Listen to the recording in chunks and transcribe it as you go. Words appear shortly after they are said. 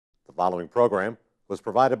The following program was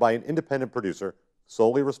provided by an independent producer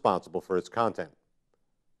solely responsible for its content.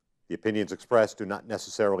 The opinions expressed do not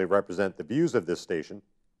necessarily represent the views of this station,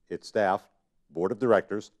 its staff, board of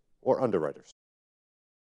directors, or underwriters.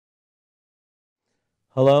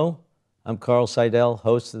 Hello, I'm Carl Seidel,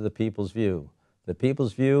 host of The People's View. The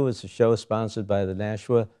People's View is a show sponsored by the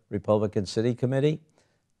Nashua Republican City Committee.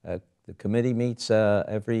 The committee meets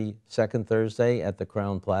every second Thursday at the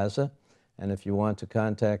Crown Plaza. And if you want to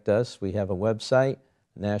contact us, we have a website,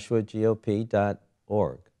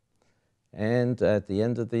 nashuagop.org. And at the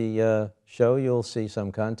end of the show, you'll see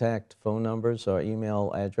some contact phone numbers or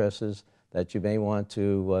email addresses that you may want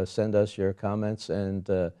to send us your comments and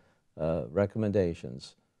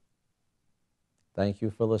recommendations. Thank you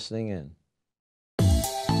for listening in.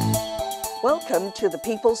 Welcome to The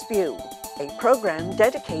People's View, a program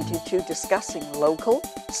dedicated to discussing local,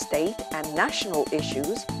 state, and national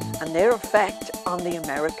issues and their effect on the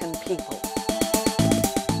American people.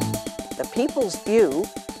 The People's View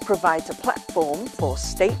provides a platform for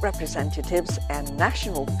state representatives and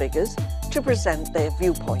national figures to present their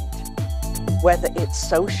viewpoint. Whether it's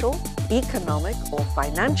social, economic, or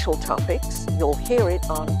financial topics, you'll hear it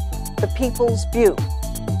on The People's View.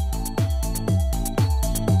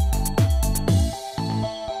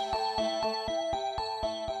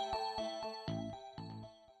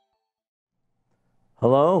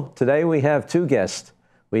 Hello, today we have two guests.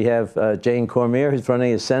 We have Jane Cormier, who's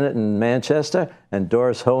running as Senate in Manchester, and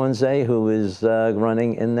Doris Hohensee, who is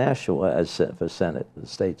running in Nashua for Senate, the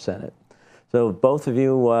state Senate. So both of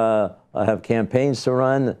you have campaigns to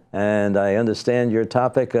run, and I understand your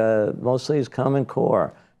topic mostly is Common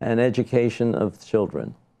Core and education of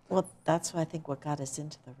children. Well, that's I think what got us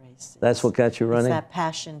into the race. That's what got you running? It's that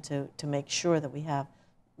passion to make sure that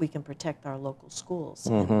we can protect our local schools,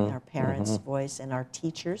 and our parents' voice, and our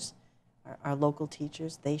teachers, our local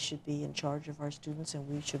teachers. They should be in charge of our students, and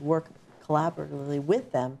we should work collaboratively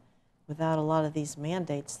with them without a lot of these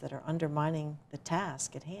mandates that are undermining the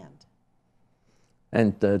task at hand.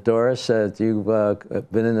 And Doris, you've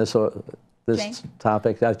been in this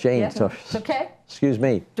topic. Jane, yes, it's okay. Excuse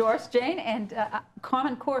me. Doris, Jane, and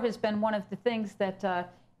Common Core has been one of the things that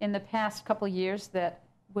in the past couple of years that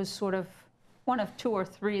was sort of one of two or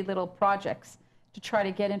three little projects to try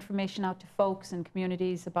to get information out to folks and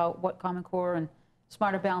communities about what Common Core and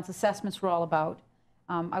Smarter Balance assessments were all about.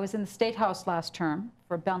 I was in the State House last term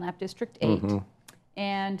for Belknap District 8,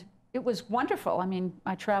 and it was wonderful. I mean,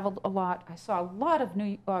 I traveled a lot. I saw a lot of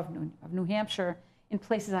New Hampshire in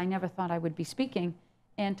places I never thought I would be speaking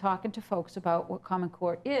and talking to folks about what Common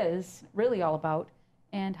Core is really all about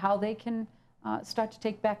and how they can start to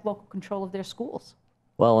take back local control of their schools.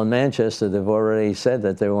 Well, in Manchester, they've already said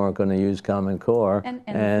that they weren't going to use Common Core,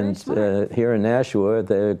 and here in Nashua,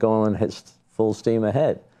 they're going full steam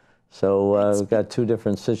ahead. So we've got two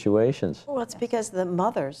different situations. Well, it's because the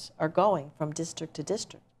mothers are going from district to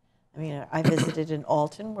district. I mean, I visited in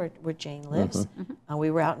Alton, where Jane lives.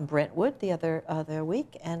 We were out in Brentwood the other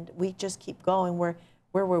week, and we just keep going where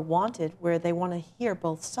we're wanted, where they want to hear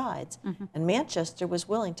both sides. And Manchester was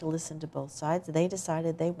willing to listen to both sides. They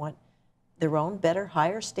decided they want their own better,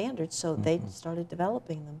 higher standards, so they started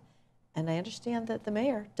developing them. And I understand that the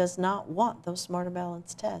mayor does not want those Smarter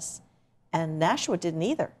Balance tests. And Nashua didn't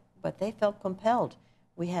either, but they felt compelled.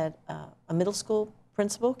 We had a middle school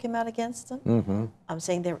principal came out against them. I'm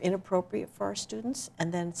saying they're inappropriate for our students,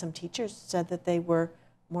 and then some teachers said that they were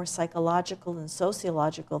more psychological and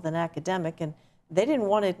sociological than academic, and they didn't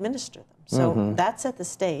want to administer them. So that set the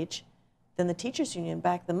stage. Then the teachers union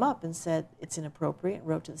backed them up and said it's inappropriate and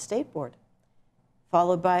wrote to the state board,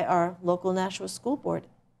 followed by our local Nashua school board.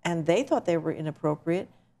 And they thought they were inappropriate,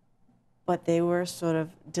 but they were sort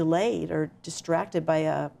of delayed or distracted by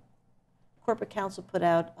a corporate counsel put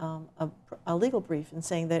out a legal brief and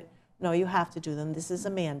saying that, no, you have to do them. This is a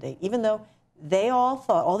mandate. Even though they all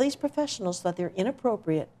thought, all these professionals thought they're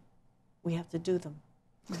inappropriate, we have to do them.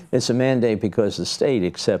 It's a mandate because the state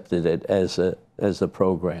accepted it as a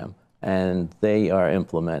program, and they are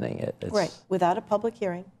implementing it. Right, without a public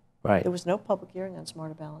hearing. Right. There was no public hearing on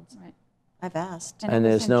Smarter Balance. Right. I've asked. And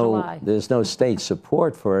there's no state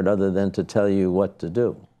support for it other than to tell you what to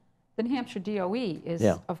do. The New Hampshire DOE is,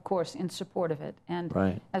 of course, in support of it.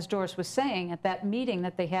 And as Doris was saying, at that meeting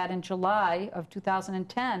that they had in July of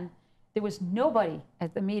 2010, there was nobody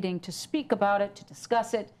at the meeting to speak about it, to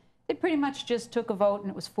discuss it. They pretty much just took a vote, and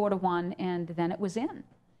it was 4-1, and then it was in.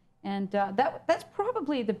 And that's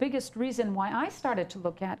probably the biggest reason why I started to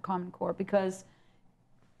look at Common Core, because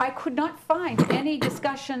I could not find any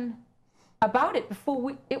discussion about it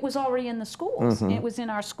before it was already in the schools. It was in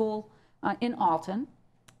our school in Alton,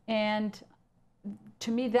 and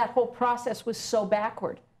to me, that whole process was so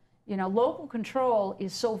backward. You know, local control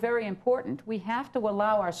is so very important. We have to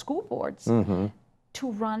allow our school boards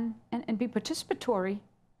to run and be participatory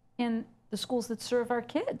in the schools that serve our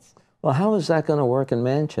kids. Well, how is that going to work in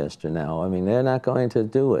Manchester now? I mean, they're not going to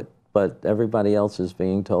do it, but everybody else is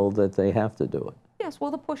being told that they have to do it. Yes,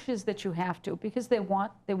 well, the push is that you have to, because they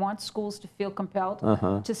want schools to feel compelled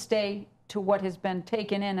to stay to what has been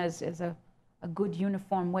taken in as a good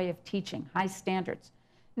uniform way of teaching, high standards.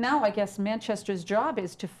 Now, I guess Manchester's job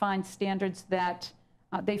is to find standards that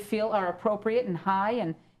they feel are appropriate and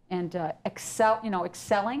high and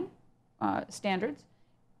excelling standards,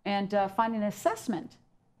 and find an assessment,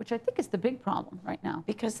 which I think is the big problem right now.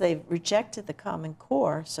 Because they've rejected the Common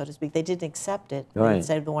Core, so to speak. They didn't accept it. Right.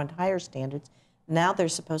 Instead, they wanted higher standards. Now they're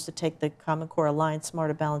supposed to take the Common Core Aligned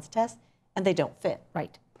Smarter Balanced test, and they don't fit.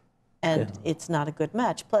 Right. And it's not a good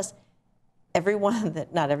match. Plus,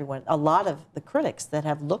 not everyone, a lot of the critics that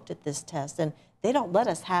have looked at this test, and they don't let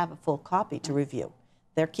us have a full copy to review.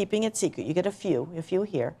 They're keeping it secret. You get a few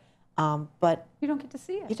here, but you don't get to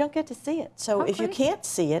see it. You don't get to see it. So How if you crazy. can't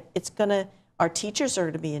see it, our teachers are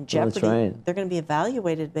going to be in jeopardy. That's right. They're going to be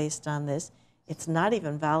evaluated based on this. It's not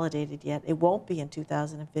even validated yet. It won't be in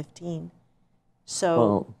 2015.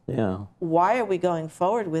 So why are we going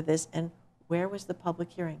forward with this, and where was the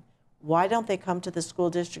public hearing? Why don't they come to the school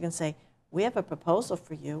district and say, we have a proposal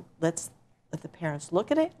for you. Let's let the parents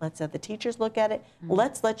look at it. Let's have the teachers look at it.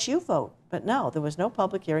 Let's let you vote. But no, there was no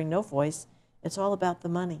public hearing, no voice. It's all about the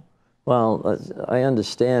money. Well, I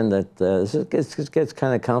understand that this gets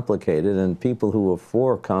kind of complicated, and people who are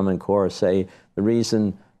for Common Core say the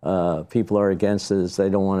reason people are against it is they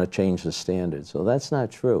don't want to change the standards. So that's not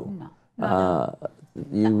true. No.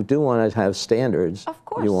 You do want to have standards. Of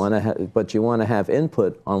course. You want to but you want to have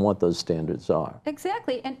input on what those standards are.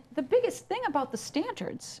 Exactly. And the biggest thing about the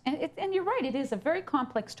standards, and you're right, it is a very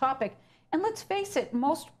complex topic. And let's face it,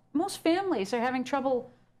 most families are having trouble,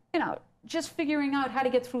 just figuring out how to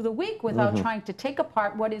get through the week without trying to take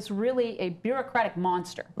apart what is really a bureaucratic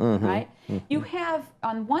monster, right? You have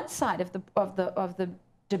on one side of the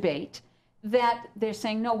debate that they're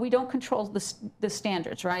saying, no, we don't control the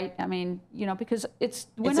standards, right? I mean, because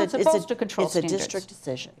we're not supposed to control standards. It's a district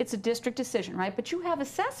decision. It's a district decision, right? But you have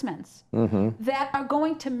assessments that are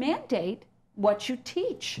going to mandate what you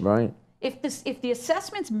teach. Right. If the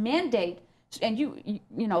assessments mandate, and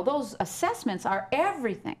those assessments are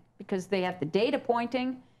everything, because they have the data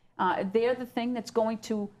pointing, they're the thing that's going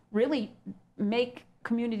to really make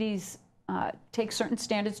communities take certain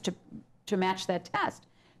standards to match that test.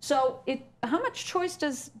 So how much choice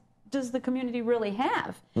does the community really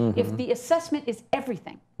have if the assessment is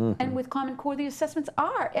everything? And with Common Core, the assessments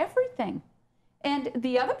are everything. And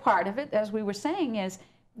the other part of it, as we were saying, is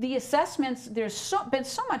the assessments, there's been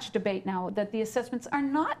so much debate now that the assessments are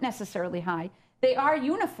not necessarily high. They are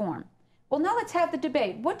uniform. Well, now let's have the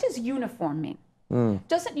debate. What does uniform mean?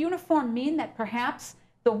 Doesn't uniform mean that perhaps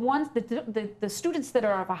the students that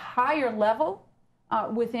are of a higher level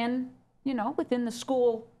within the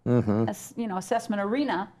school assessment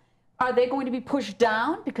arena, are they going to be pushed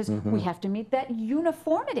down because we have to meet that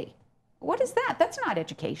uniformity? What is that? That's not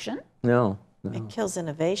education. No. It kills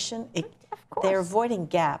innovation. Of course. They're avoiding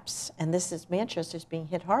gaps, and Manchester's being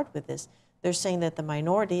hit hard with this. They're saying that the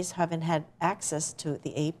minorities haven't had access to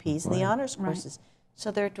the APs and the honors courses. So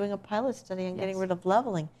they're doing a pilot study on getting rid of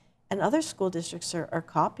leveling. And other school districts are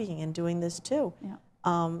copying and doing this too.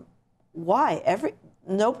 Yeah. Why?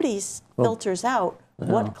 Nobody filters out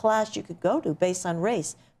what class you could go to based on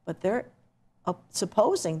race, but they're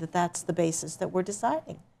supposing that that's the basis that we're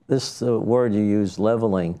deciding. This word you use,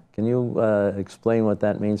 leveling, can you explain what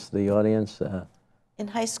that means to the audience? In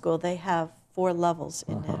high school, they have 4 levels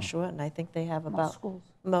in Nashua, and I think they have about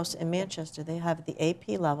most in Manchester. They have the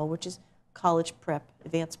AP level, which is college prep,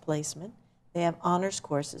 advanced placement. They have honors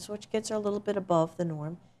courses, which kids are a little bit above the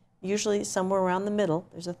norm. Usually somewhere around the middle,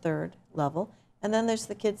 there's a 3rd level. And then there's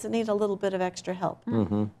the kids that need a little bit of extra help.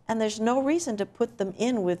 And there's no reason to put them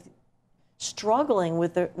in with struggling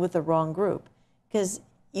with the wrong group, because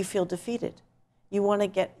you feel defeated. You want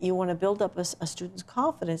to build up a student's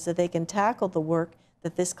confidence that they can tackle the work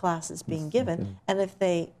that this class is being given. And if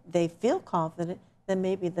they feel confident, then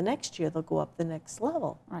maybe the next year they'll go up the next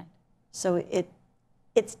level. Right. So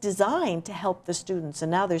it's designed to help the students. And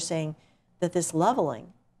now they're saying that this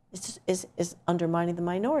leveling is undermining the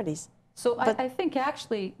minorities. So I think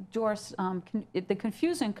actually, Doris, the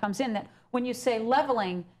confusion comes in that when you say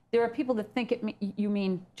leveling, there are people that think you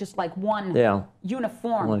mean just like one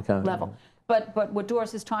uniform level. But what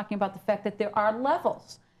Doris is talking about, the fact that there are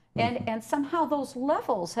levels. And somehow those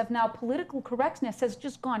levels have now, political correctness has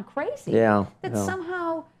just gone crazy. Yeah. That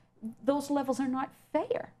somehow those levels are not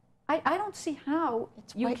fair. I don't see how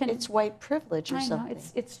It's white privilege or I know, something.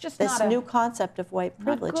 it's just This not new concept of white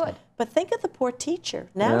privilege. good. But think of the poor teacher.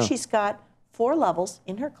 Now Yeah. she's got 4 levels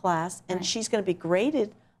in her class, and Right. she's going to be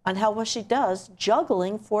graded on how well she does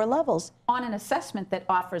juggling 4 levels, on an assessment that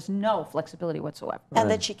offers no flexibility whatsoever. and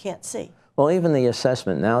that she can't see. Well, even the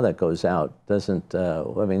assessment now that goes out doesn't, I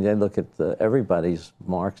mean, they look at everybody's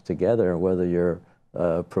marks together, whether you're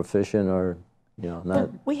proficient or, you know, not.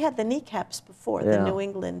 We had the kneecaps before, the Yeah. New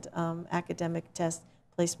England academic test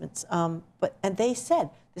placements, and they said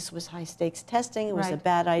this was high stakes testing, it was a Right.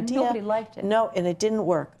 bad And idea. nobody liked it. No, and it didn't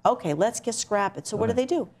work. Okay, let's just scrap it. So what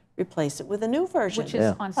do? Replace it with a new version. Which is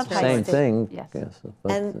Yeah, on high same stakes. thing. Yes. Yes,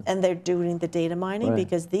 but, And they're doing the data mining Right.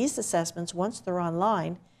 because these assessments, once they're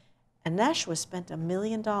online, and Nashua spent $1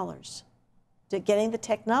 million to getting the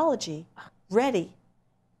technology ready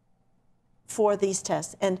for these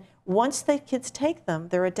tests. And once the kids take them,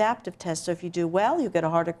 they're adaptive tests. So if you do well, you get a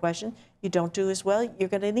harder question. You don't do as well, you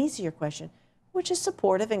get an easier question, which is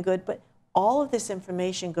supportive and good. But all of this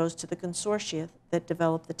information goes to the consortia that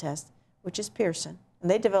developed the test, which is Pearson. And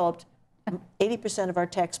they developed 80% of our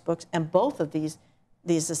textbooks and both of these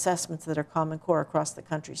assessments that are Common Core across the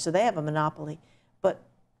country. So they have a monopoly. But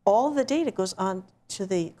all the data goes on to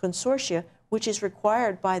the consortia, which is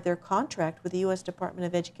required by their contract with the U.S. Department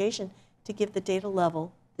of Education to give the data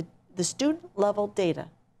level, the student level data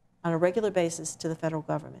on a regular basis to the federal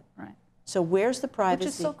government. Right. So where's the privacy?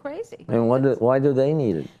 Which is so crazy. and why do they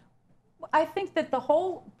need it? I think that the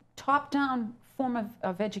whole top-down form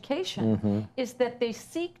of education is that they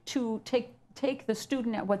seek to take the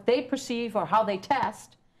student at what they perceive or how they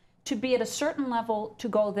test to be at a certain level to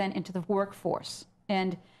go then into the workforce.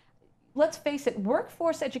 And let's face it,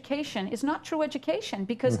 workforce education is not true education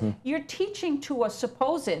because you're teaching to a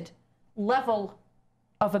supposed level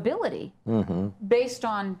of ability based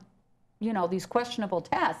on, you know, these questionable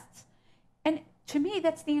tests. And to me,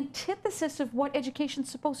 that's the antithesis of what education's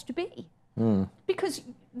supposed to be. Because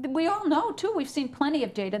we all know, too, we've seen plenty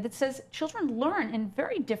of data that says children learn in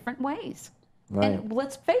very different ways. Right. And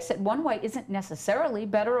let's face it, one way isn't necessarily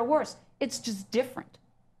better or worse. It's just different.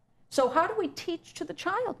 So how do we teach to the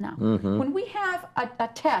child now? When we have a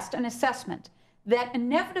test, an assessment, that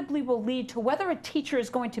inevitably will lead to whether a teacher is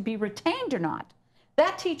going to be retained or not,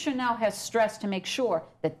 that teacher now has stress to make sure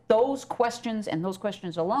that those questions and those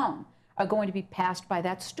questions alone are going to be passed by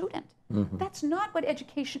that student. That's not what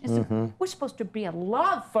education is. We're supposed to be a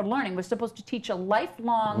love for learning. We're supposed to teach a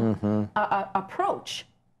lifelong approach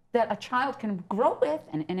that a child can grow with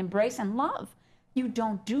and embrace and love. You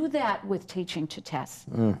don't do that with teaching to tests.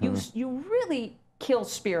 You really kill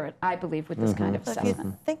spirit, I believe, with this kind of So if you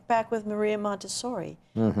assessment. think back with Maria Montessori,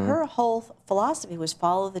 her whole philosophy was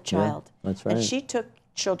follow the child. that's right. And she took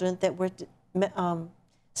children that were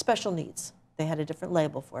special needs. They had a different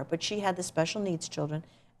label for it, but she had the special needs children,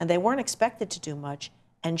 and they weren't expected to do much.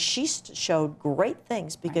 And she showed great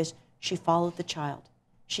things because she followed the child.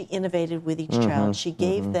 She innovated with each child. She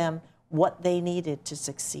gave them what they needed to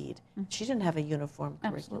succeed. She didn't have a uniform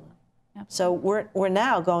curriculum. So we're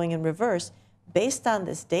now going in reverse. Based on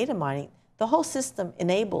this data mining, the whole system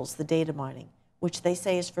enables the data mining, which they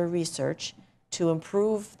say is for research to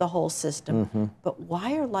improve the whole system. But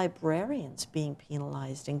why are librarians being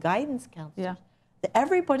penalized and guidance counselors?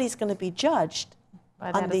 Everybody's going to be judged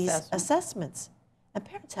By on that these assessment. assessments. And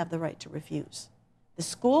parents have the right to refuse. The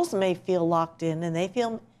schools may feel locked in and they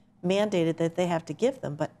feel mandated that they have to give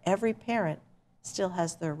them, but every parent still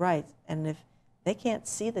has their rights. And if they can't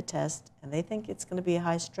see the test and they think it's going to be a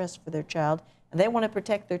high stress for their child and they want to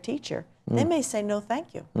protect their teacher, they may say no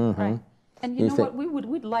thank you. Right. And you You know think- what?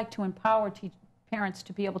 We'd like to empower parents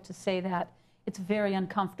to be able to say that it's very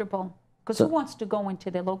uncomfortable. Because who wants to go into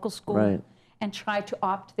their local school Right. and try to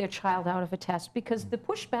opt their child out of a test? Because the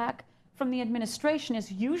pushback from the administration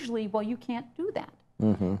is usually, well, you can't do that.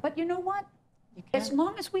 But you know what? As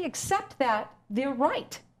long as we accept that, they're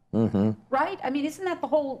right. Right? I mean, isn't that the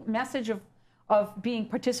whole message of being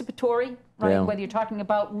participatory, right? Yeah. Whether you're talking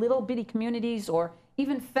about little bitty communities or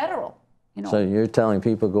even federal, you know. So you're telling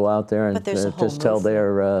people go out there and But there's a whole just tell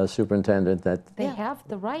their superintendent that They have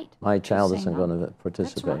the right. my child to say isn't no. going to That's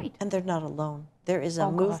participate. right. And they're not alone. There is a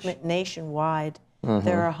Oh, gosh. movement nationwide.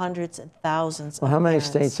 There are hundreds and thousands Well, of how many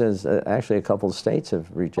parents. states has, actually a couple of states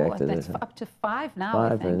have Oh, rejected that's it? up to 5 now,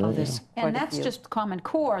 5, I think. isn't it? there's quite And a that's few. just Common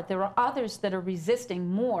Core. There are others that are resisting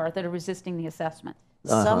more, that are resisting the assessment.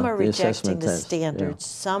 Some are the rejecting assessment the test, yeah. standards.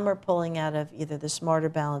 Some are pulling out of either the Smarter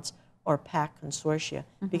Balance or PAC consortia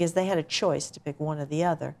because they had a choice to pick one or the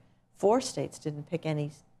other. 4 states didn't pick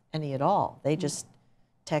any any at all. They just,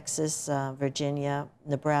 Texas, Virginia,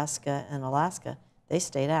 Nebraska, and Alaska, they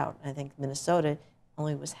stayed out. I think Minnesota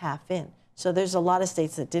only was half in. So there's a lot of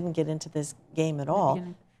states that didn't get into this game at all,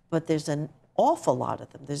 but there's an awful lot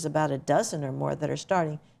of them. There's about a dozen or more that are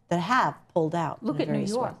starting that have pulled out. Look at New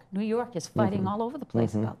York. New York is fighting all over the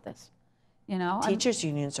place about this. You know, Teachers'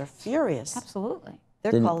 unions are furious. absolutely.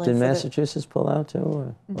 They're Did calling for Massachusetts pull out too?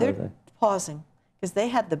 Or they're pausing because they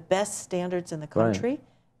had the best standards in the country,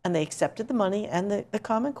 and they accepted the money and the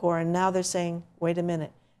Common Core, and now they're saying, wait a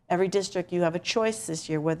minute, every district, you have a choice this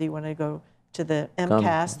year whether you want to go to the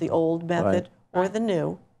MCAS, the old method, or the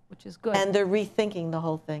new. Which is good. And they're rethinking the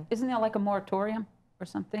whole thing. Isn't there like a moratorium or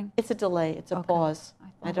something? It's a delay. It's a pause.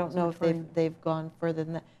 I don't know if they've gone further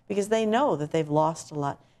than that because they know that they've lost a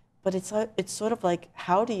lot. But it's sort of like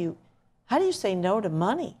how do you say no to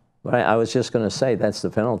money? Right. I was just going to say that's the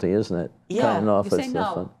penalty, isn't it? Yeah. Cutting off You say its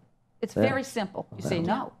no. It's very simple. You say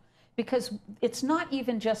no. Because it's not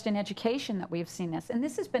even just in education that we've seen this. And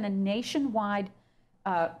this has been a nationwide,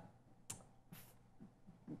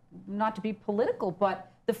 not to be political,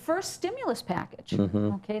 but the first stimulus package,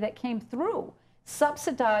 okay, that came through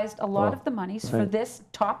subsidized a lot of the monies for this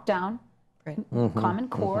top-down Common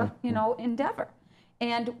Core, you know, endeavor.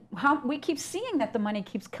 And how we keep seeing that the money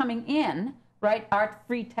keeps coming in, right? Our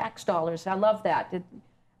free tax dollars. I love that.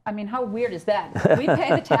 I mean, how weird is that? We pay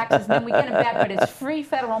the taxes, then we get them back, but it's free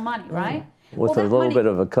federal money, right? with a little bit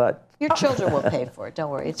of a cut. Your children will pay for it. Don't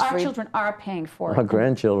worry. It's Our free. children are paying for it. Our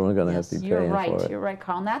grandchildren are going to have to be You're paying right. for it. You're right,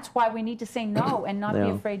 Carl. And that's why we need to say no and not be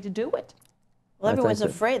afraid to do it. Well, I think everyone's that-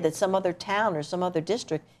 afraid that some other town or some other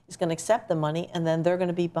district is going to accept the money and then they're going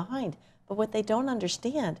to be behind. But what they don't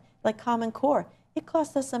understand, like Common Core, it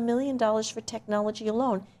cost us $1 million for technology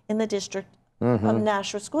alone in the district of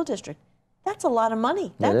Nashua School District. That's a lot of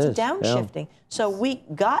money. That's is, yeah. downshifting. So we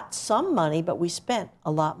got some money, but we spent a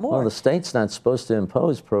lot more. Well, the state's not supposed to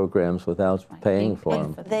impose programs without paying for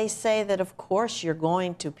them. They say that, of course, you're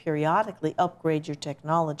going to periodically upgrade your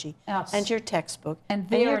technology Yes. and your textbook And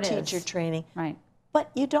your there it teacher is. training. Right. But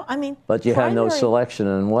you don't, I mean, But you have no primary- selection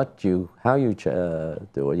in how you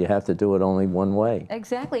do it. You have to do it only one way.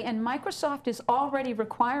 Exactly. And Microsoft is already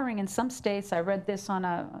requiring in some states, I read this on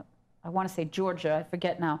I want to say Georgia, I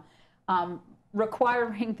forget now,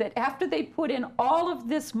 requiring that after they put in all of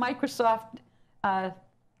this Microsoft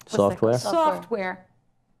software,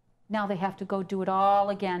 now they have to go do it all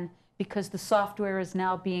again because the software is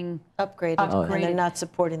now being upgraded, upgraded. and they're not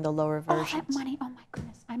supporting the lower all versions. that money. Oh my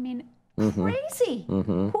goodness. I mean, crazy.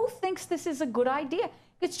 Who thinks this is a good idea?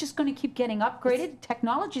 It's just going to keep getting upgraded.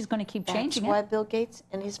 Technology is going to keep changing That's why it. Bill Gates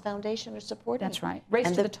and his foundation are supporting That's it. right. Race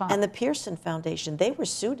and to the top. And the Pearson Foundation, they were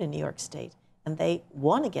sued in New York State, and they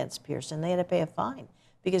won against Pearson. They had to pay a fine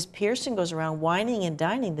because Pearson goes around whining and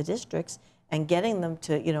dining the districts and getting them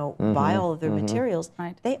to, you know, buy all of their materials.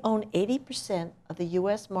 Right. They own 80% of the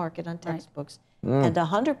U.S. market on textbooks and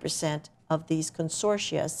 100% of these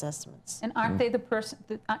consortia assessments. And aren't they the person,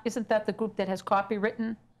 isn't that the group that has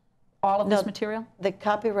copywritten all of this material? The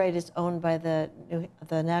copyright is owned by the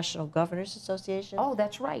National Governors Association, Oh,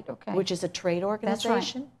 that's right. Okay. which is a trade That's right.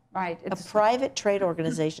 organization. Right. A private trade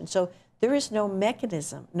organization. So there is no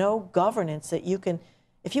mechanism, no governance that you can,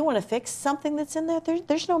 if you want to fix something that's in there,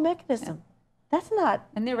 there's no mechanism. That's not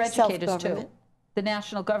And they're educators too. self-government. The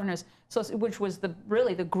national governors, so which was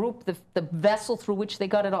really the group, the vessel through which they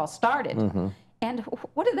got it all started. And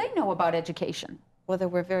what do they know about education? Well, there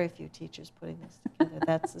were very few teachers putting this together.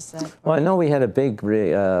 That's the sad part. Well, I know we had a big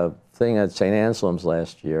thing at St. Anselm's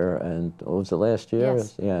last year, and what was it last year?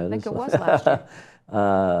 Yes, Yeah, I think it was last year.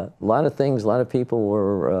 A lot of things, a lot of people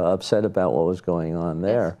were upset about what was going on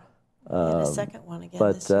there. We had a second one again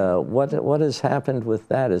But this year. what has happened with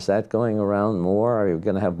that? Is that going around more? Are you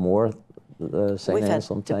going to have more St. We've had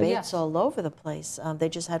Anselm type? debates Yes. all over the place. They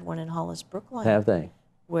just had one in Hollis, Brookline. Have they?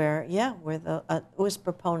 Where the it was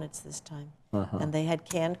proponents this time, and they had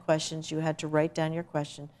canned questions. You had to write down your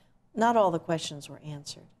question. Not all the questions were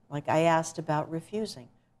answered. Like I asked about refusing.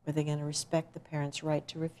 Were they going to respect the parents' right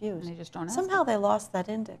to refuse? And they just don't ask Somehow they lost that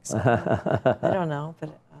index. I don't know, but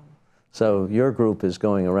So your group is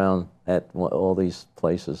going around at all these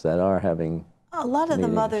places that are having a lot of the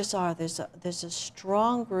meetings. mothers are. There's a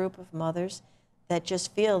strong group of mothers that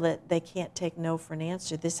just feel that they can't take no for an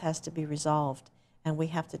answer. This has to be resolved, and we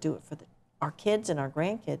have to do it for our kids and our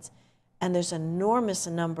grandkids. And there's an enormous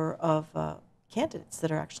number of candidates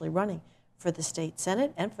that are actually running for the state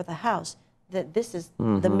Senate and for the House. That this is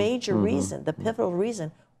the major reason, the pivotal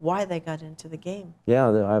reason why they got into the game. Yeah,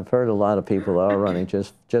 I've heard a lot of people are running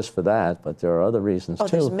just for that, but there are other reasons too. Oh,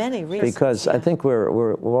 there's many reasons. Because I think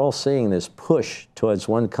we're all seeing this push towards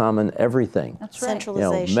one common everything. That's right.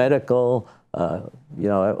 Centralization. Medical,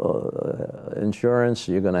 insurance.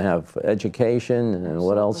 You're going to have education, and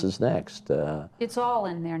what else is next? It's all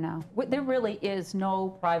in there now. There really is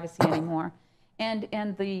no privacy anymore, and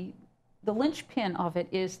the linchpin of it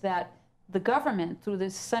is that the government, through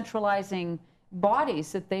this centralizing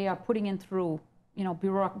bodies that they are putting in through,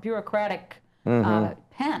 bureaucratic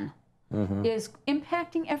pen, is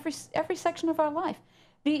impacting every section of our life.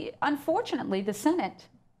 Unfortunately, the Senate,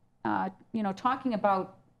 talking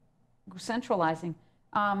about centralizing,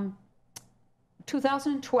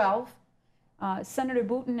 2012, Senator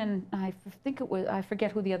Booton and I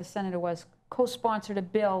forget who the other senator was, co-sponsored a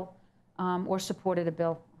bill or supported a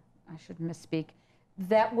bill, I should misspeak,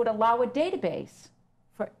 that would allow a database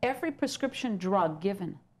for every prescription drug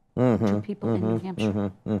given to people in New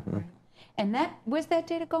Hampshire. And where's that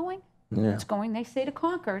data going? Yeah. It's going, they say, to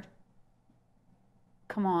Concord.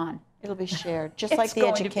 Come on. It'll be shared, just like the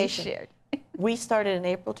education. To be shared. We started in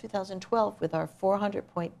April 2012 with our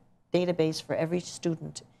 400-point database for every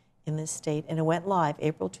student in this state, and it went live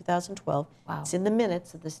April 2012. Wow. It's in the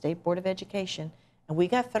minutes of the State Board of Education, and we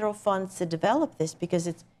got federal funds to develop this because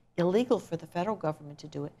it's illegal for the federal government to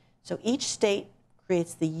do it. So each state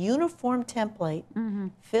creates the uniform template,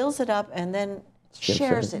 fills it up, and then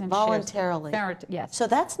shares it voluntarily. Yes. So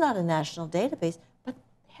that's not a national database, but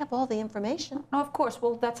they have all the information. No, of course.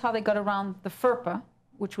 Well, that's how they got around the FERPA,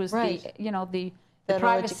 which was Right. the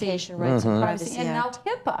Federal privacy, Education Rights and privacy, Privacy and now Act.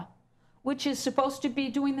 HIPAA, which is supposed to be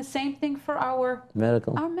doing the same thing for our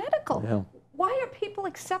Medical. medical. Yeah. Why are people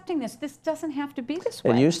accepting this? This doesn't have to be this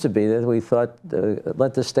way. It used to be that we thought,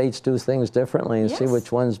 let the states do things differently and see Yes.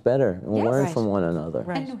 which one's better, and Yes. learn Right. from one another.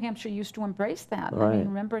 Right. And New Hampshire used to embrace that. I Right. mean,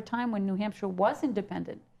 remember a time when New Hampshire was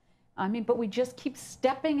independent. I mean, but we just keep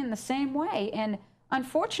stepping in the same way. And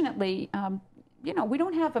unfortunately, we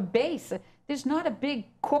don't have a base. There's not a big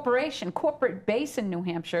corporate base in New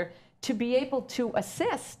Hampshire to be able to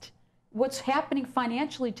assist what's happening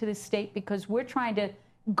financially to this state, because we're trying to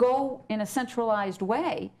go in a centralized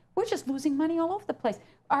way. We're just losing money all over the place.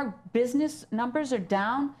 Our business numbers are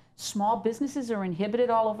down. Small businesses are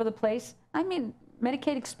inhibited all over the place. I mean,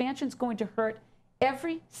 Medicaid expansion is going to hurt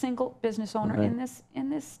every single business owner in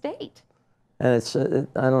this state. And it's, I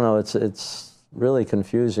don't know, it's really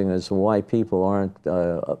confusing as to why people aren't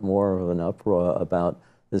more of an uproar about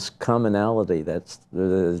this commonality that's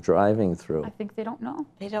they're driving through. I think they don't know.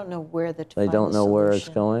 They don't know where the They don't know where it's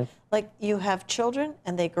going. Like, you have children,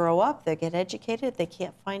 and they grow up, they get educated, they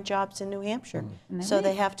can't find jobs in New Hampshire. And they So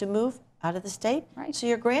they leave. have to move out of the state. Right. So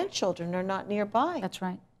your grandchildren are not nearby. That's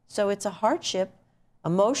right. So it's a hardship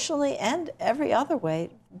emotionally and every other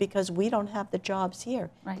way because we don't have the jobs here.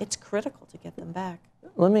 Right. It's critical to get them back.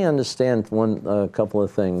 Let me understand a couple of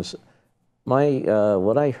things.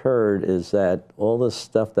 What I heard is that all the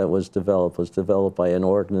stuff that was developed by an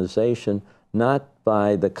organization, not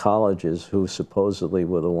by the colleges who supposedly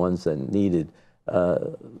were the ones that needed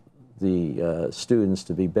the students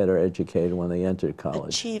to be better educated when they entered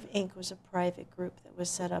college. Achieve Inc. was a private group that was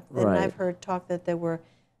set up. Then Right. I've heard talk that there were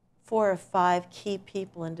 4 or 5 key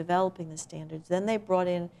people in developing the standards. Then they brought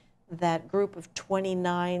in that group of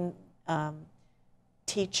 29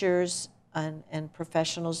 teachers and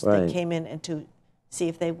professionals Right. that came in and to see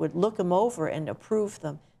if they would look them over and approve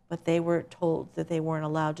them. But they were told that they weren't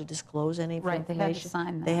allowed to disclose any Right, they information. had to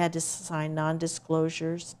sign that. They had to sign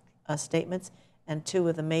non-disclosures statements, and 2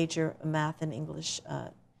 of the major math and English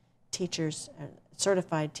teachers,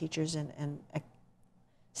 certified teachers and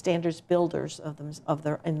standards builders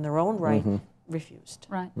in their own right, refused.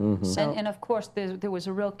 Right. So- And of course, there was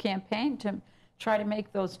a real campaign to try to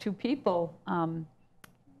make those 2 people,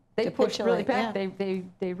 they pushed really Capitulate, back. yeah.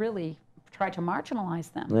 They really tried to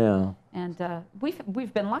marginalize them. Yeah. And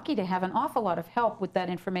we've been lucky to have an awful lot of help with that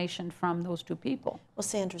information from those 2 people. Well,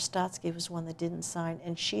 Sandra Stotsky was one that didn't sign,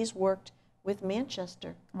 and she's worked with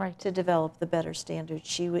Manchester Right. to develop the better standards.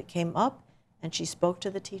 She came up and she spoke to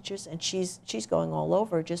the teachers, and she's going all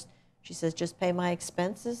over. She says, just pay my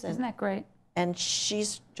expenses, Isn't that great? and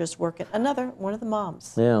she's just working. One of the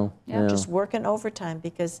moms, Yeah. Yeah. just working overtime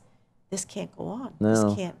because this can't go on. No.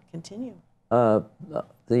 This can't continue.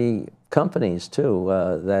 The companies too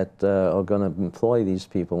that are going to employ these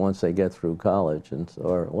people once they get through college,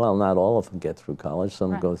 well, not all of them get through college.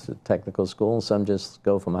 Some Right. go to technical school, and some just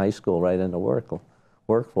go from high school right into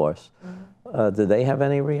workforce. Do they have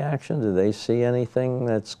any reaction? Do they see anything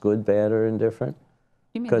that's good, bad, or indifferent?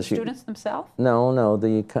 You mean the students themselves? No,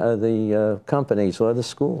 the companies or the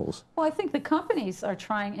schools. Well, I think the companies are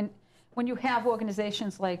trying, and when you have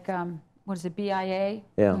organizations like, what is it, BIA,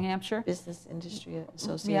 Yeah. New Hampshire? Business Industry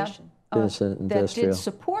Association. Business That industrial. did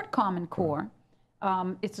support Common Core.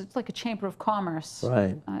 It's like a Chamber of Commerce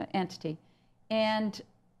Right. entity. And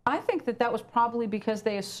I think that that was probably because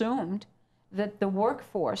they assumed that the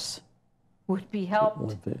workforce would be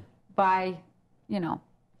helped by, you know,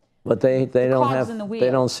 But they don't cogs have, in the they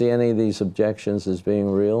wheel. don't see any of these objections as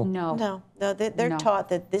being real? no. No, they're No. taught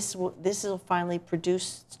that this will finally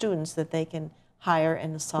produce students that they can hire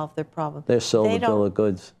and solve their problem. They're sold They a bill don't- of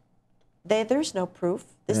goods. There's no proof.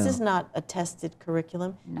 This Yeah. is not a tested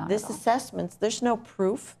curriculum. Not This at all. assessments, there's no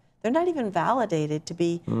proof. They're not even validated to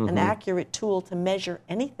be an accurate tool to measure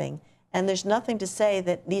anything. And there's nothing to say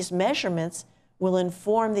that these measurements will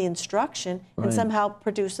inform the instruction and Right. somehow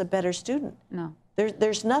produce a better student. No.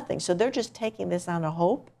 There's nothing. So they're just taking this on a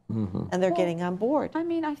hope, and they're getting on board. I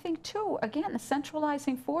mean, I think too, again, the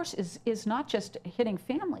centralizing force is not just hitting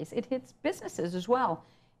families, it hits businesses as well.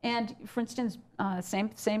 And for instance,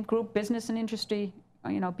 same group, Business and Industry,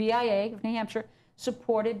 you know, BIA of New Hampshire,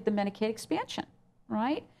 supported the Medicaid expansion,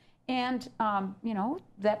 right? And, you know,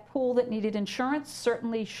 that pool that needed insurance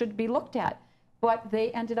certainly should be looked at. But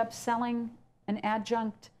they ended up selling an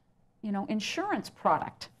adjunct, you know, insurance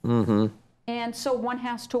product. And so one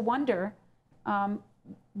has to wonder,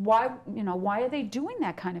 why are they doing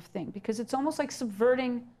that kind of thing? Because it's almost like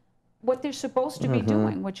subverting what they're supposed to be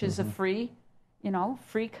doing, which is a free, you know,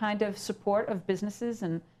 free kind of support of businesses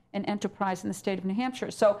and enterprise in the state of New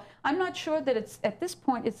Hampshire. So I'm not sure that it's, at this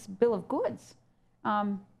point, it's a bill of goods.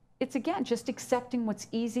 It's, again, just accepting what's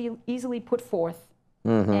easily put forth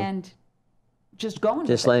and just going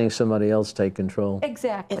Just with it. letting somebody else take control.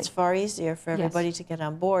 Exactly. It's far easier for everybody to get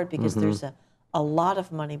on board because there's a lot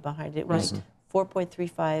of money behind it. It was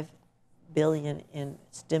 $4.35 billion in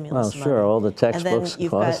stimulus Well, money. sure, all the And then textbooks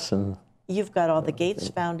costs and you've got all the Gates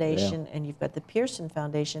Foundation and you've got the Pearson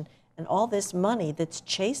Foundation and all this money that's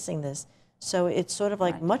chasing this. So it's sort of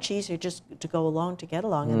like much easier just to go along to get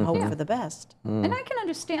along and hope for the best. And I can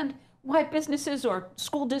understand why businesses or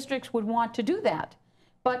school districts would want to do that.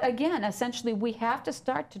 But again, essentially, we have to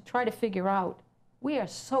start to try to figure out, we are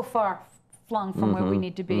so far flung from where we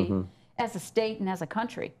need to be as a state and as a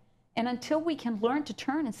country. And until we can learn to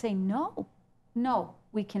turn and say, no,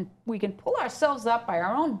 we can pull ourselves up by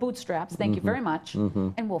our own bootstraps, thank you very much,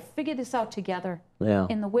 and we'll figure this out together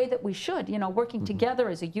in the way that we should, you know, working together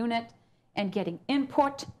as a unit and getting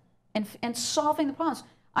input and solving the problems.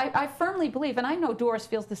 I firmly believe, and I know Doris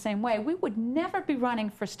feels the same way, we would never be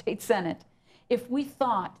running for state senate if we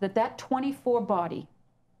thought that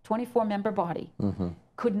 24-member body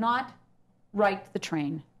could not right the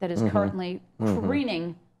train that is currently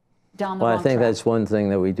careening down the well, wrong I think track. that's one thing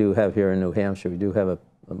that we do have here in New Hampshire. We do have a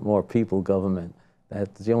more people government.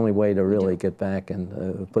 That's the only way to really get back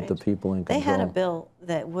and put the people in They control. had a bill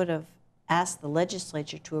that would have asked the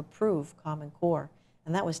legislature to approve Common Core,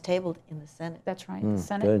 and that was tabled in the Senate. That's right. The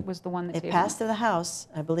Senate good. was the one that It tabled passed to the House.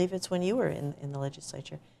 I believe it's when you were in the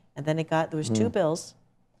legislature. And then there was two bills.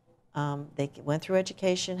 They went through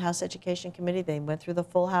House Education Committee. They went through the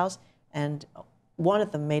full House, and one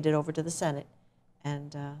of them made it over to the Senate.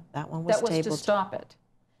 And that one was That was tabled. to stop it.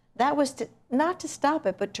 That was not to stop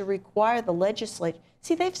it, but to require the legislature.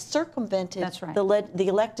 See, they've circumvented That's right. the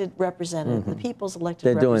elected representative, the people's elected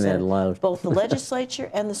They're doing representative. that a lot of- Both the legislature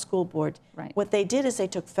and the school board. Right. What they did is they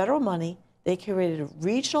took federal money, they created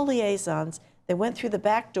regional liaisons, they went through the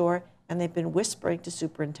back door, and they've been whispering to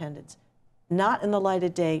superintendents. Not in the light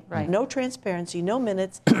of day, Right. no transparency, no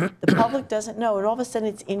minutes. The public doesn't know, and all of a sudden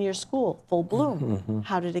it's in your school, full bloom.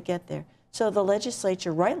 How did it get there? So the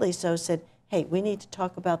legislature, rightly so, said, hey, we need to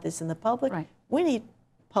talk about this in the public. Right. We need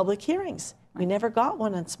public hearings. We never got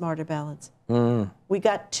one on Smarter Balance. We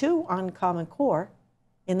got two on Common Core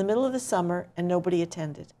in the middle of the summer, and nobody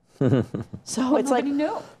attended. So it's like Nobody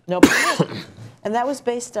knew. nobody knew. And that was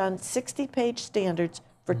based on 60-page standards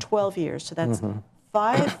for 12 years. So that's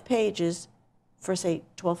 5 pages for, say,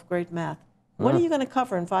 12th grade math. What are you going to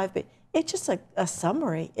cover in 5 pages? It's just a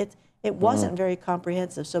summary. It wasn't very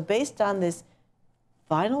comprehensive. So based on this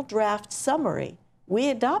final draft summary, we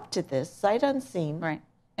adopted this sight unseen. Right.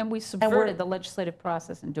 And we subverted the legislative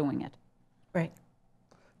process in doing it. Right.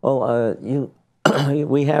 Well,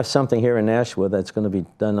 we have something here in Nashua that's going to be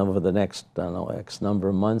done over the next, I don't know, X number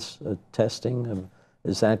of months, testing.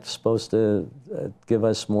 Is that supposed to give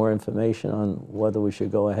us more information on whether we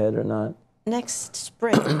should go ahead or not? Next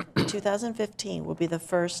spring, 2015, will be the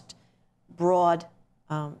first broad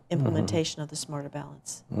implementation of the Smarter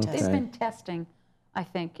Balance Okay. test. They've been testing I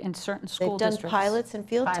think, in certain school They've done districts. pilots and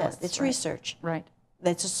field Pilots, tests. It's right. research. Right.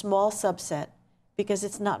 That's a small subset because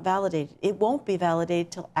it's not validated. It won't be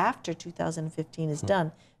validated till after 2015 is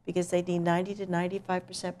done because they need 90 to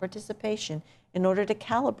 95% participation in order to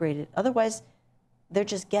calibrate it. Otherwise, they're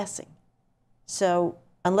just guessing. So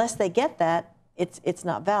unless they get that, it's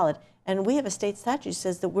not valid. And we have a state statute that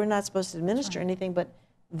says that we're not supposed to administer anything but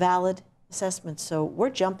valid assessments. So we're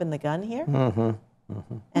jumping the gun here.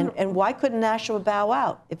 And why couldn't Nashua bow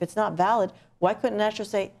out? If it's not valid, why couldn't Nashua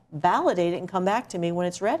say, validate it and come back to me when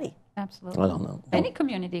it's ready? Absolutely. I don't know. Any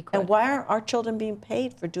community could. And why aren't our children being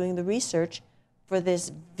paid for doing the research for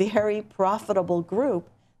this very profitable group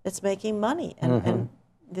that's making money? And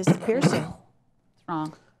this Pearson It's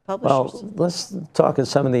wrong. publishers. Well, let's talk of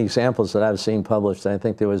some of the examples that I've seen published. I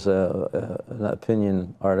think there was an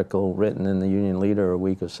opinion article written in the Union Leader a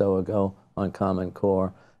week or so ago on Common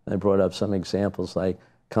Core. They brought up some examples like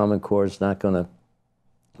Common Core is not going to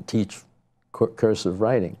teach cursive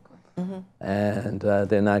writing. And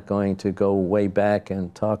they're not going to go way back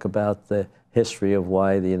and talk about the history of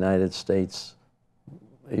why the United States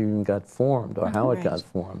even got formed or how it got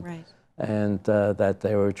formed. Right. And that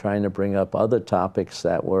they were trying to bring up other topics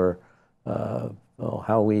that were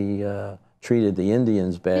how we treated the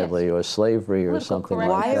Indians badly or slavery or Political something like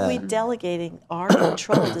correctness. that. Why are we delegating our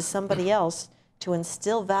control to somebody else to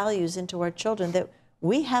instill values into our children that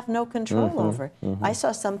we have no control over? I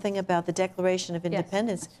saw something about the Declaration of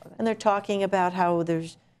Independence, and they're talking about how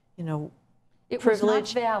there's, you know, It was not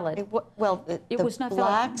privilege. valid. Well, It the was not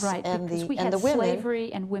blacks valid, right, and because the we and had the women.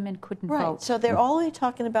 slavery and women couldn't Right. vote. So they're only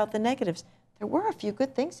talking about the negatives. There were a few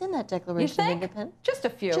good things in that You Declaration of think? Independence. Just a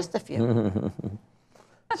few. Just a few.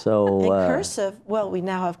 So And cursive, well, we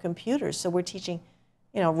now have computers, so we're teaching,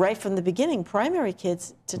 you know, right from the beginning, primary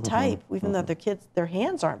kids to type, even though their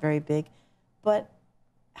hands aren't very big, but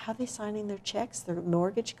how they signing their checks, their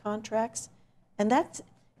mortgage contracts, and that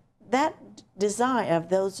design of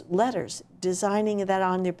those letters, designing that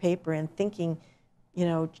on their paper and thinking, you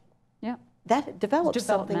know, Yeah. that develops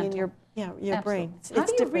something in Developmental. your brain. Absolutely. How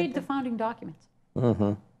do you different read the than- founding documents?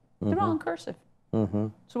 They're all in cursive.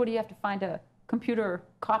 So what do you have to find a computer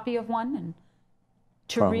copy of one and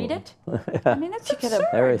to read it? I mean, it's get a- absurd.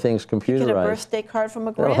 everything's Get a computerized. birthday card from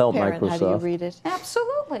a That'll help grandparent. How do you Microsoft. read it?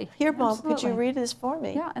 Absolutely. Here, Mom, could you Absolutely. read this for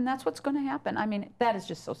me? Yeah, and that's what's going to happen. I mean, that is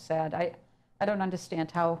just so sad. I don't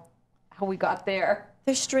understand how we got there.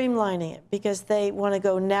 They're streamlining it because they want to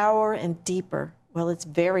go narrower and deeper. Well, it's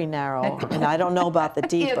very narrow, and I don't know about the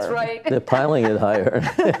deeper. It's right. They're piling it higher.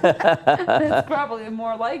 It's probably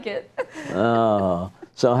more like it. Oh,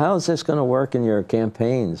 so how is this going to work in your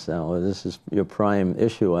campaigns now? This is your prime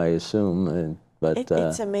issue, I assume. But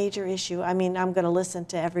It's a major issue. I mean, I'm going to listen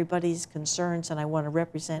to everybody's concerns, and I want to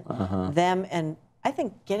represent them. And I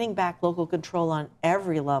think getting back local control on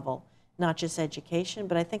every level, not just education,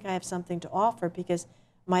 but I think I have something to offer because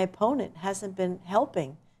my opponent hasn't been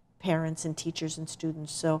helping parents and teachers and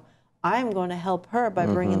students. So I'm going to help her by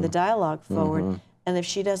bringing the dialogue forward. And if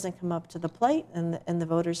she doesn't come up to the plate and the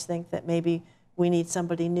voters think that maybe we need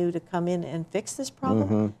somebody new to come in and fix this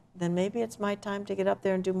problem, then maybe it's my time to get up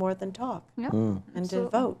there and do more than talk Yeah, and to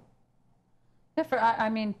absolutely. vote. Yeah, I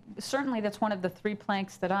mean, certainly that's one of the three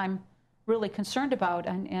planks that I'm really concerned about.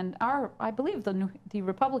 And I believe the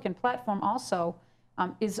Republican platform also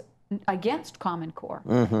is against Common Core.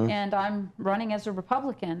 And I'm running as a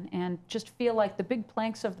Republican and just feel like the big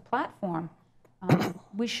planks of the platform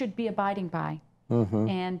we should be abiding by.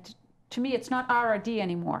 And to me, it's not RRD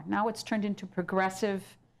anymore. Now it's turned into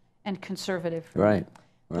progressive and conservative. right.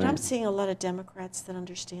 But I'm seeing a lot of Democrats that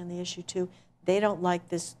understand the issue too. They don't like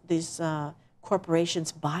these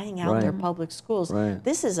corporations buying out their public schools. Right.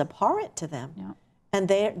 This is abhorrent to them. Yeah. And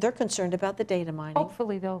they're concerned about the data mining.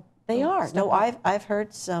 Hopefully they'll They step No, up. I've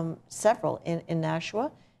heard several in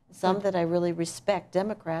Nashua, some that I really respect,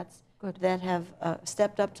 Democrats, Good. that have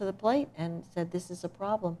stepped up to the plate and said this is a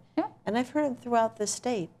problem. Yeah. And I've heard them throughout the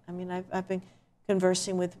state. I mean, I've been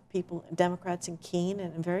conversing with people, Democrats in Keene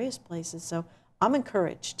and in various places, so I'm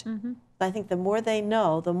encouraged. I think the more they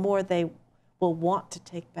know, the more they will want to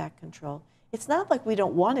take back control. It's not like we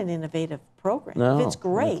don't want an innovative program. No, If it's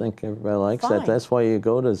great, I think everybody likes fine. that. That's why you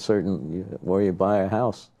go to where you buy a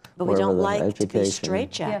house. but we wherever don't the like to be education-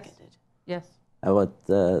 straitjacketed. Yes.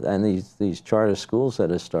 And these charter schools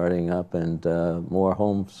that are starting up and more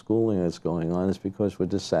homeschooling that's going on is because we're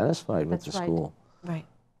dissatisfied with That's the right. school. Right.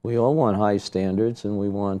 We all want high standards, and we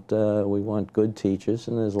want good teachers,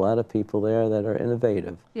 and there's a lot of people there that are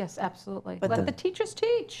innovative. Yes, absolutely. But Let the teachers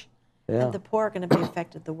teach. Yeah. And the poor are going to be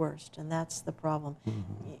affected the worst, and that's the problem.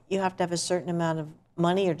 You have to have a certain amount of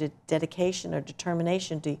money or dedication or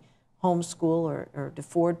determination to homeschool or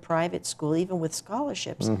afford private school, even with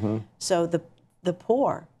scholarships. So the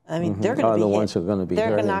poor, I mean, they're going to be the hit. ones who are going to be They're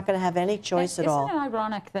hurting. not going to have any choice at all. Isn't it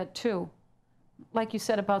ironic that, too, like you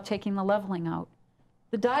said about taking the leveling out,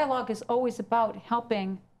 the dialogue is always about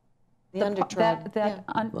helping The undertried.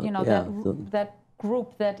 that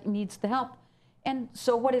group that needs the help. And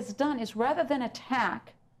so what it's done is, rather than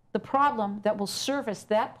attack the problem that will service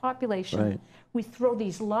that population, we throw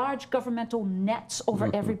these large governmental nets over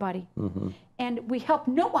everybody. And we help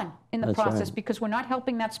no one in the process because we're not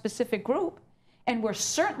helping that specific group, and we're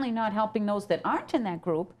certainly not helping those that aren't in that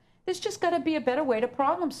group. There's just got to be a better way to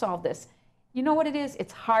problem solve this. You know what it is?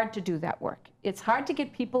 It's hard to do that work. It's hard to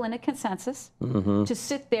get people in a consensus to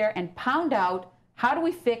sit there and pound out, how do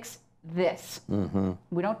we fix this?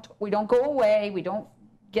 We don't go away. We don't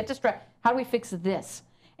get distracted. How do we fix this?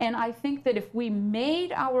 And I think that if we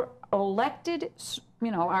made our elected,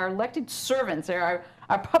 our elected servants, our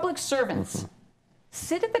public servants,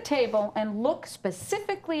 sit at the table and look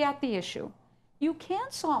specifically at the issue, you can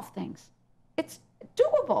solve things. It's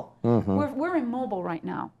doable. We're immobile right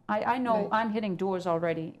now. I know I'm hitting doors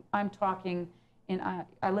already. I'm talking,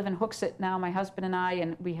 I live in Hohensee now, my husband and I,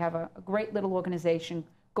 and we have a great little organization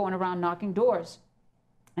going around knocking doors.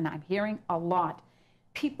 And I'm hearing a lot.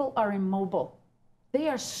 People are immobile. They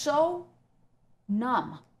are so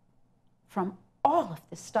numb from all of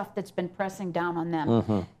this stuff that's been pressing down on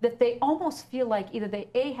them that they almost feel like either they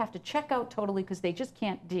A, have to check out totally because they just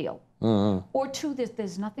can't deal, or two,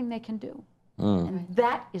 there's nothing they can do. And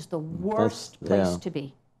that is the worst place to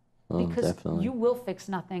be, because you will fix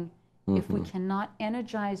nothing if we cannot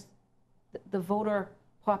energize the voter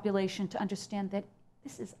population to understand that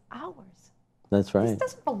this is ours. That's right. This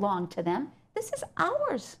doesn't belong to them. This is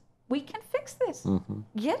ours. We can fix this.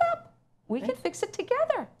 Get up. We can fix it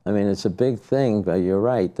together. I mean, it's a big thing, but you're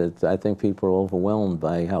right that I think people are overwhelmed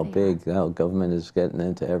by how government is getting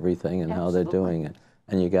into everything and how they're doing it.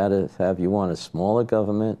 And you got to you want a smaller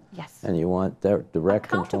government, and you want direct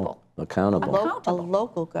control, accountable. A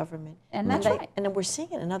local government. And that's right. And we're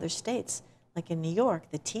seeing it in other states. Like in New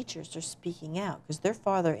York, the teachers are speaking out because they're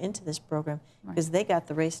farther into this program because they got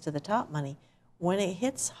the race to the top money. When it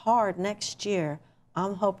hits hard next year,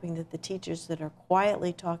 I'm hoping that the teachers that are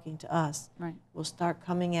quietly talking to us will start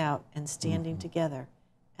coming out and standing together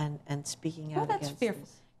and speaking out against fearful.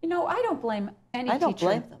 this. You know, I don't blame any teacher. I don't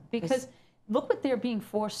blame them. Because look what they're being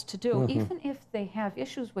forced to do. Even if they have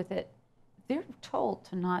issues with it, they're told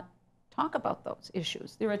to not talk about those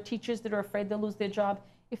issues. There are teachers that are afraid they'll lose their job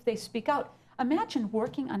if they speak out. Imagine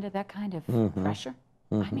working under that kind of pressure.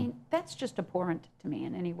 I mean, that's just abhorrent to me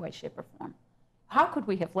in any way, shape, or form. How could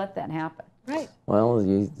we have let that happen? Right. Well,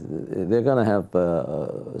 they're going to have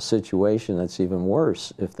a situation that's even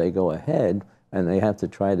worse if they go ahead and they have to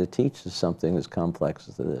try to teach something as complex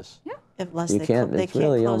as this. Yeah. Unless You they can't, they it's can't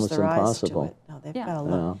really close almost their impossible. eyes to it. No, they've got to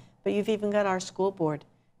look. But you've even got our school board.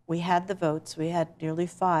 We had the votes. We had nearly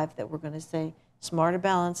 5 that were going to say, smarter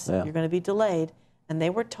balance, you're going to be delayed. And they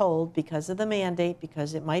were told, because of the mandate,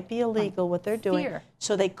 because it might be illegal what they're doing,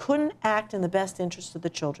 so they couldn't act in the best interest of the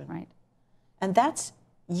children. Right. And that's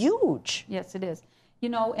huge. Yes, it is. You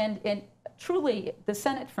know, and truly, the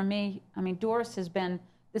Senate for me, I mean, Doris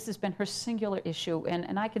this has been her singular issue,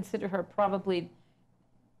 and I consider her probably,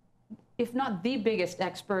 if not the biggest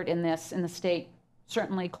expert in this in the state,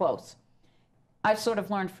 certainly close. I've sort of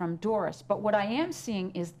learned from Doris, but what I am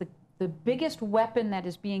seeing is the biggest weapon that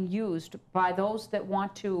is being used by those that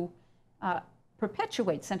want to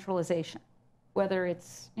perpetuate centralization, whether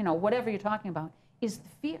it's, whatever you're talking about, is the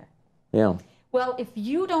fear. Yeah. Well, if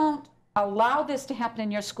you don't allow this to happen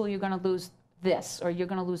in your school, you're going to lose this, or you're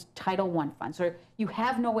going to lose Title I funds, or you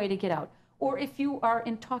have no way to get out. Or if you are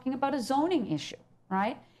talking about a zoning issue,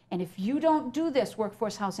 right? And if you don't do this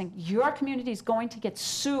workforce housing, your community is going to get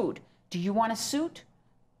sued. Do you want a suit?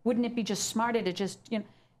 Wouldn't it be just smarter to just,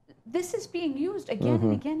 this is being used again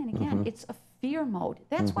and again and again. It's a fear mode.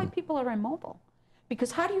 That's why people are immobile.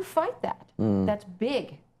 Because how do you fight that? That's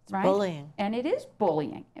big, right? Bullying. And it is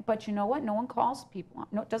bullying. But you know what? No one calls people on.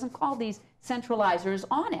 No, it doesn't call these centralizers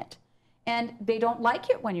on it. And they don't like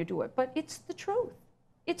it when you do it. But it's the truth.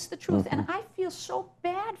 It's the truth. And I feel so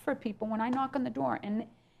bad for people when I knock on the door. And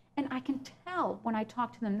I can tell when I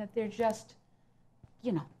talk to them that they're just,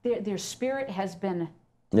 their spirit has been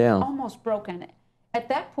almost broken. At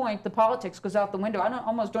that point, the politics goes out the window. I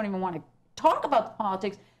almost don't even want to talk about the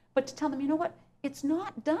politics, but to tell them, you know what? It's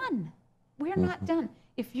not done. We're not done.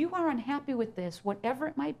 If you are unhappy with this, whatever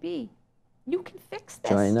it might be, you can fix this.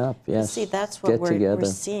 Join up, yes. See, that's what we're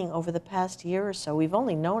seeing over the past year or so. We've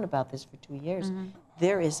only known about this for 2 years.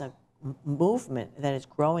 There is a movement that is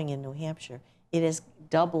growing in New Hampshire. It is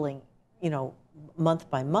doubling month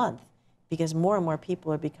by month, because more and more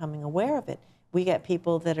people are becoming aware of it. We get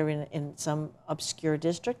people that are in some obscure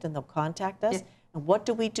district, and they'll contact us. Yeah. And what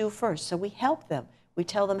do we do first? So we help them. We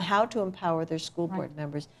tell them how to empower their school board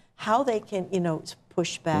members, how they can,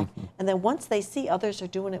 push back. And then once they see others are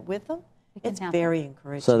doing it with them, it's very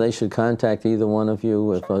encouraging. So they should contact either one of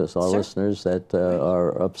you, if it's our listeners that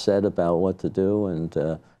are upset about what to do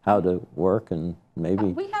and how to work, and maybe...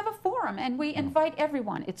 We have a forum, and we invite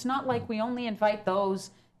everyone. It's not like we only invite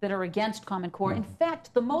those that are against Common Core. In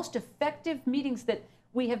fact, the most effective meetings that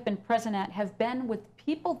we have been present at have been with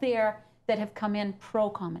people there that have come in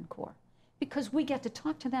pro-Common Core, because we get to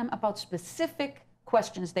talk to them about specific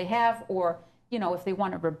questions they have, or if they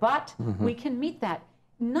want to rebut, we can meet that.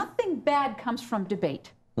 Nothing bad comes from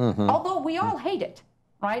debate, although we all hate it,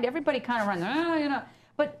 right? Everybody kind of runs,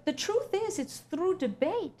 But the truth is, it's through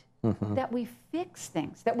debate that we fix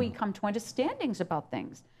things, that we come to understandings about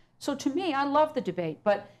things. So to me, I love the debate,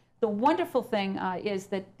 but the wonderful thing is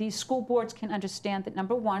that these school boards can understand that,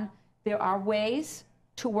 number one, there are ways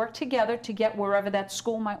to work together to get wherever that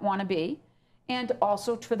school might want to be, and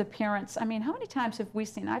also for the parents. I mean, how many times have we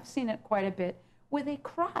seen, I've seen it quite a bit, where they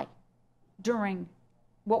cry during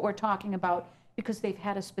what we're talking about because they've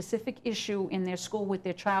had a specific issue in their school with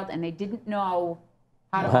their child and they didn't know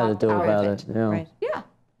how to do about it. Yeah. Right. Yeah.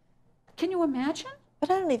 Can you imagine?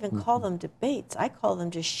 But I don't even call them debates. I call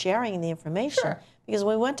them just sharing the information. Sure. Because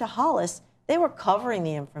when we went to Hollis, they were covering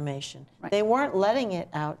the information. Right. They weren't letting it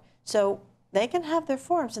out. So they can have their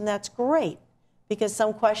forums, and that's great, because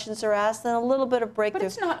some questions are asked and a little bit of breakthrough. But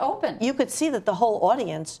it's not open. You could see that the whole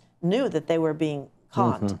audience knew that they were being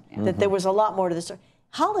conned, that there was a lot more to the story.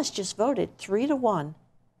 Hollis just voted 3-1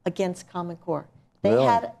 against Common Core. They Really?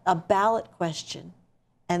 had a ballot question,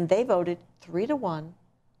 and they voted 3-1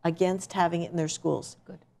 against having it in their schools.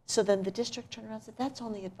 Good. So then the district turned around and said, that's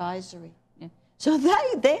only advisory. Yeah. So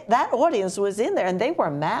that audience was in there, and they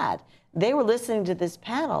were mad. They were listening to this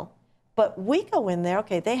panel. But we go in there,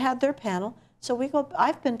 okay, they had their panel, so we go,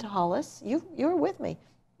 I've been to Hollis, you were with me.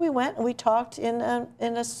 We went and we talked in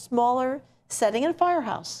a smaller setting in a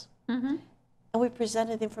firehouse. And we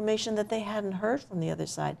presented information that they hadn't heard from the other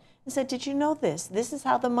side and said, did you know this? This is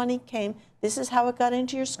how the money came. This is how it got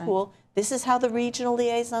into your school. Right. This is how the regional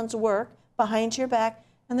liaisons work behind your back.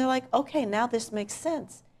 And they're like, okay, now this makes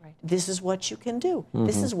sense. Right. This is what you can do.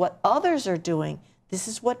 This is what others are doing. This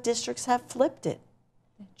is what districts have flipped it.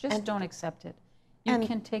 Just don't accept it. You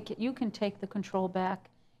can take it. You can take the control back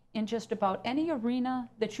in just about any arena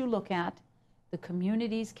that you look at. The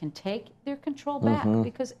communities can take their control back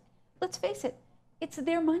because, let's face it, it's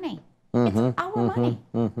their money. It's our money.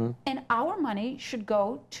 And our money should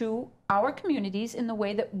go to our communities in the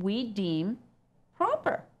way that we deem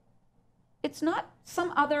proper. It's not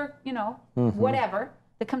some other, whatever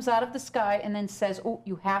that comes out of the sky and then says, oh,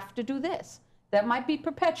 you have to do this. That might be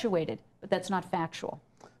perpetuated, but that's not factual.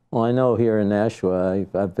 Well, I know here in Nashua,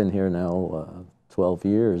 I've been here now 12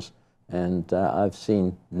 years, and I've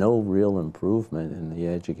seen no real improvement in the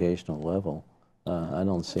educational level. I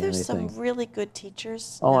don't see There's anything. some really good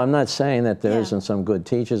teachers. Oh, I'm not saying that there isn't some good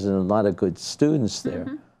teachers and a lot of good students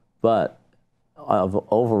there, but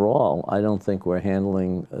overall, I don't think we're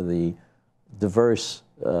handling the diverse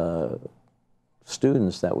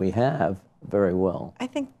students that we have very well. I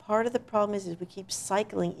think part of the problem is we keep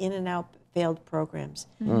cycling in and out failed programs.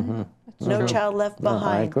 No Child Left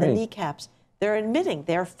Behind, the kneecaps. They're admitting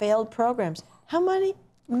they're failed programs. How many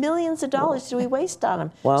millions of dollars do we waste on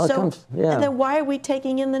them? Well, And then why are we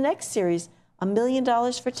taking in the next series $1 million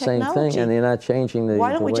for technology? Same thing, and you're not changing the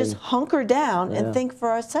Why don't we way, just hunker down and think for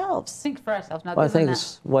ourselves? Think for ourselves. Not Well, I think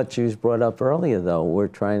it's what you brought up earlier, though. We're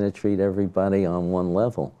trying to treat everybody on one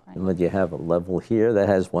level. But you have a level here that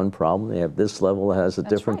has one problem. You have this level that has a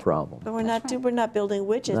different problem. But we're not building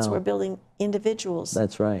widgets. No. We're building individuals.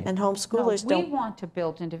 That's right. And homeschoolers we don't. want to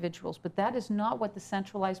build individuals, but that is not what the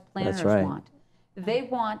centralized planners right. want. They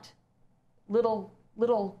want little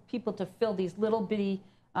people to fill these little bitty,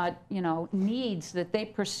 needs that they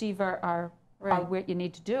perceive are what you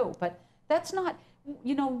need to do. But that's not.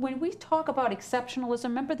 When we talk about exceptionalism,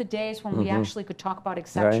 remember the days when we actually could talk about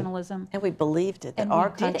exceptionalism? And we believed it, that And our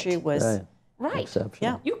we did country it. was. Right. Exceptional.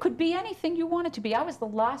 Yeah. You could be anything you wanted to be. I was the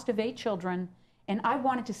last of 8 children, and I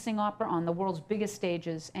wanted to sing opera on the world's biggest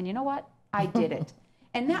stages. And you know what? I did it.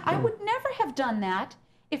 And now I would never have done that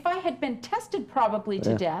if I had been tested probably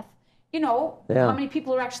to death. How many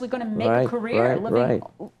people are actually going to make a career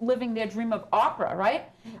living their dream of opera, right?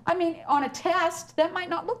 I mean, on a test, that might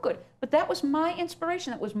not look good, but that was my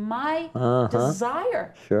inspiration. That was my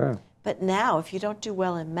desire. Sure. But now, if you don't do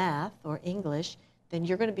well in math or English, then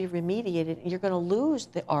you're going to be remediated and you're going to lose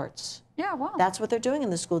the arts. Yeah, well. That's what they're doing in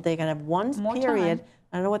the school. They're going to have one More period. time.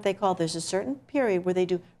 I don't know what they call it. There's a certain period where they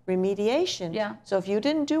do remediation. Yeah. So if you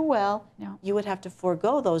didn't do well, Yeah. you would have to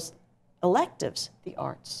forego those electives, the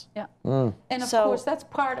arts. Yeah. And of So, course, that's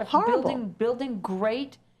part of horrible. building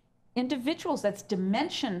great individuals. That's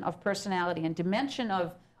dimension of personality and dimension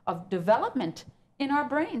of development in our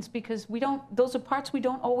brains, because those are parts we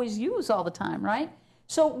don't always use all the time, right?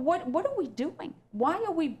 So what are we doing? Why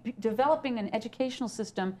are we developing an educational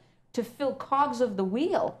system to fill cogs of the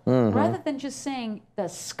wheel rather than just saying the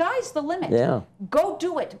sky's the limit? Yeah. Go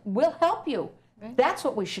do it. We'll help you. Right. That's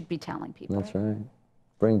what we should be telling people. That's right.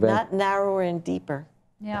 Bring back. Not narrower and deeper.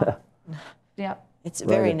 Yeah. Yeah. It's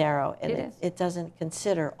very narrow, and It is. it doesn't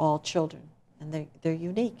consider all children, and they're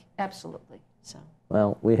unique. Absolutely. So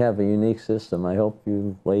Well, we have a unique system. I hope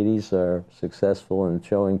you ladies are successful in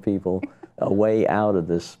showing people a way out of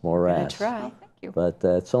this we're going morass. to try. Thank you. But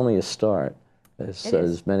it's only a start.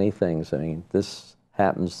 There's many things. I mean, this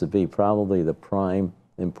happens to be probably the prime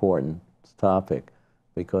important topic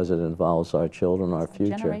because it involves our children, our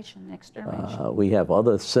future. Generation, next generation. We have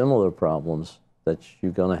other similar problems that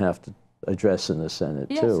you're going to have to address in the Senate,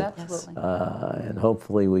 Yes, too. absolutely. And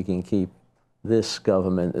hopefully we can keep this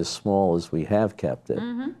government as small as we have kept it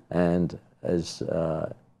and as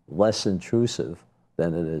less intrusive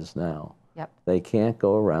than it is now. Yep. They can't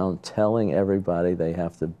go around telling everybody they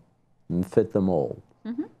have to fit the mold.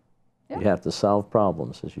 Yeah. You have to solve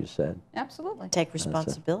problems, as you said. Absolutely. Take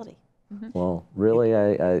responsibility. Well, really,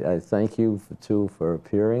 I thank you for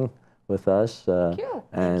appearing with us. Thank you.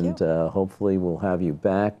 And hopefully we'll have you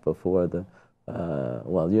back before the,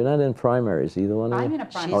 well, you're not in primaries, either one of you? I'm in a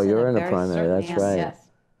primary. Oh, She's in you're a in a very primary, that's Yes, right. yes.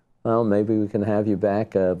 Well, maybe we can have you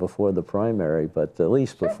back before the primary, but at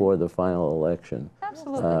least before the final election.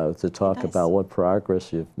 Absolutely. To talk Nice. about what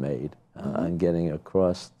progress you've made in getting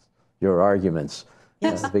across your arguments.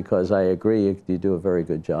 Yes. Because I agree, you do a very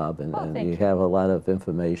good job, and, Oh, and thank you you. have a lot of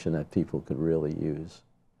information that people could really use.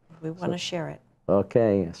 We want to share it.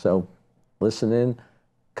 Okay, so listen in,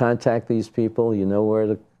 contact these people, you know where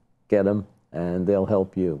to get them, and they'll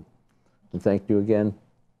help you. And thank you again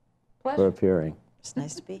for Pleasure. appearing. It's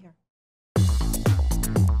nice to be here.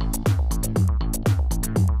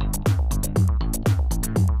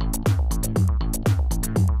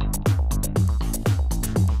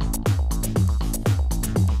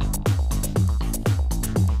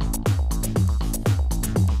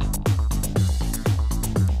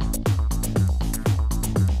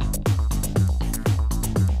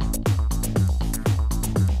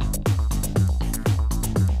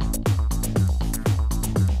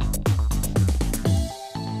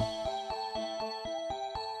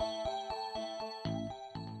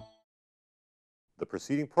 The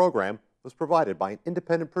preceding program was provided by an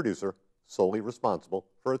independent producer solely responsible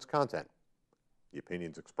for its content. The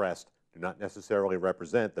opinions expressed do not necessarily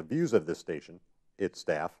represent the views of this station, its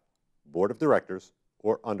staff, board of directors,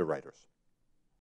 or underwriters.